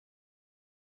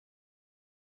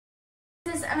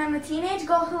Alexis, and I'm a teenage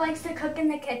girl who likes to cook in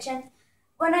the kitchen.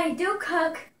 When I do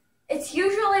cook, it's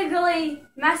usually really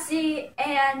messy,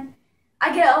 and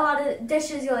I get a lot of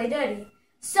dishes really dirty.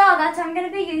 So that's why I'm going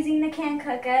to be using the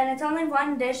CanCooker, and it's only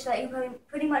one dish that you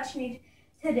pretty much need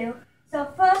to do.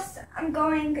 So first, I'm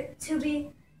going to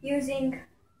be using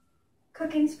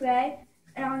cooking spray,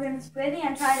 and I'm going to spray the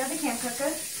inside of the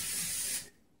CanCooker.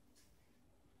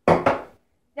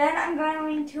 Then I'm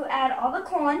going to add all the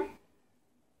corn.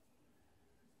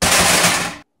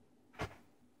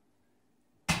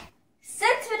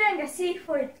 Since we're doing a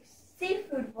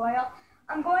seafood boil,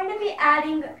 I'm going to be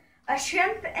adding a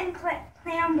shrimp and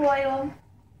crab boil.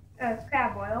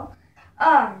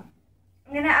 I'm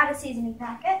going to add a seasoning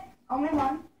packet, only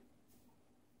one.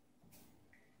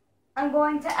 I'm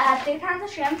going to add 3 pounds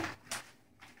of shrimp.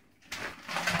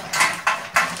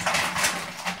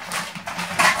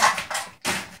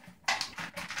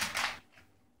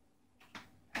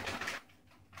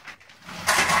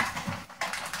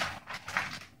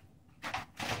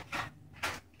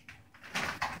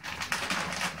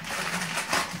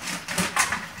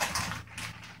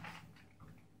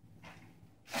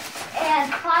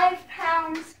 And 5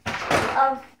 pounds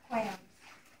of clams.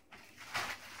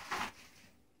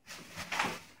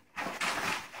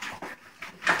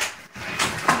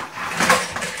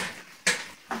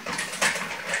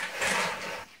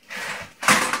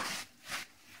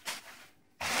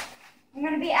 I'm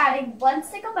going to be adding 1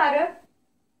 stick of butter.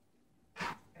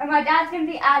 And my dad's going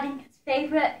to be adding his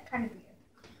favorite kind of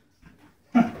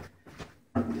beer.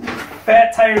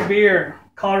 Fat Tire beer.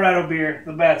 Colorado beer.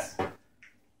 The best.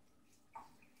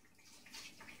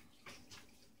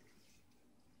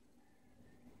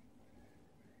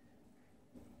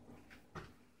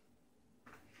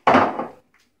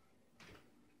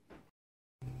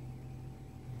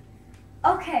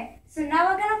 Okay, so now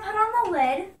we're going to put on the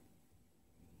lid.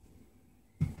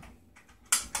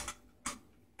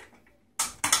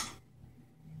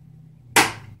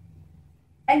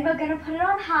 And we're going to put it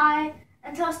on high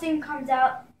until steam comes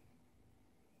out.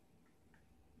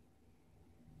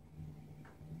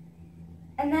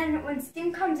 And then when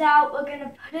steam comes out, we're going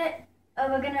to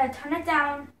turn it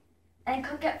down and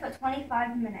cook it for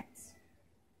 25 minutes.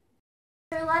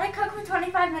 So let it cook for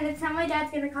 25 minutes, now my dad's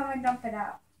going to come and dump it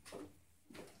out.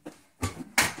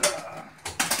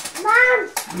 Mom!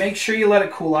 Make sure you let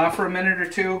it cool off for a minute or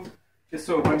two, just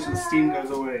so a bunch of the steam goes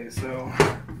away. So.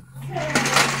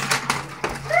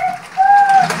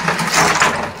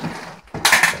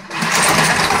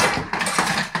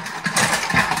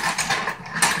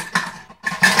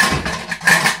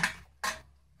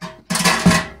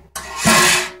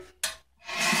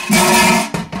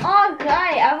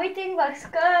 Alright, everything looks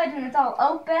good and it's all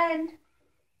opened.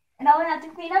 And all we have to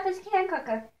clean up is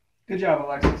CanCooker. Good job,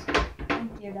 Alexis.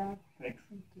 Thank you, Dad. Thanks.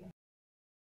 Thank you.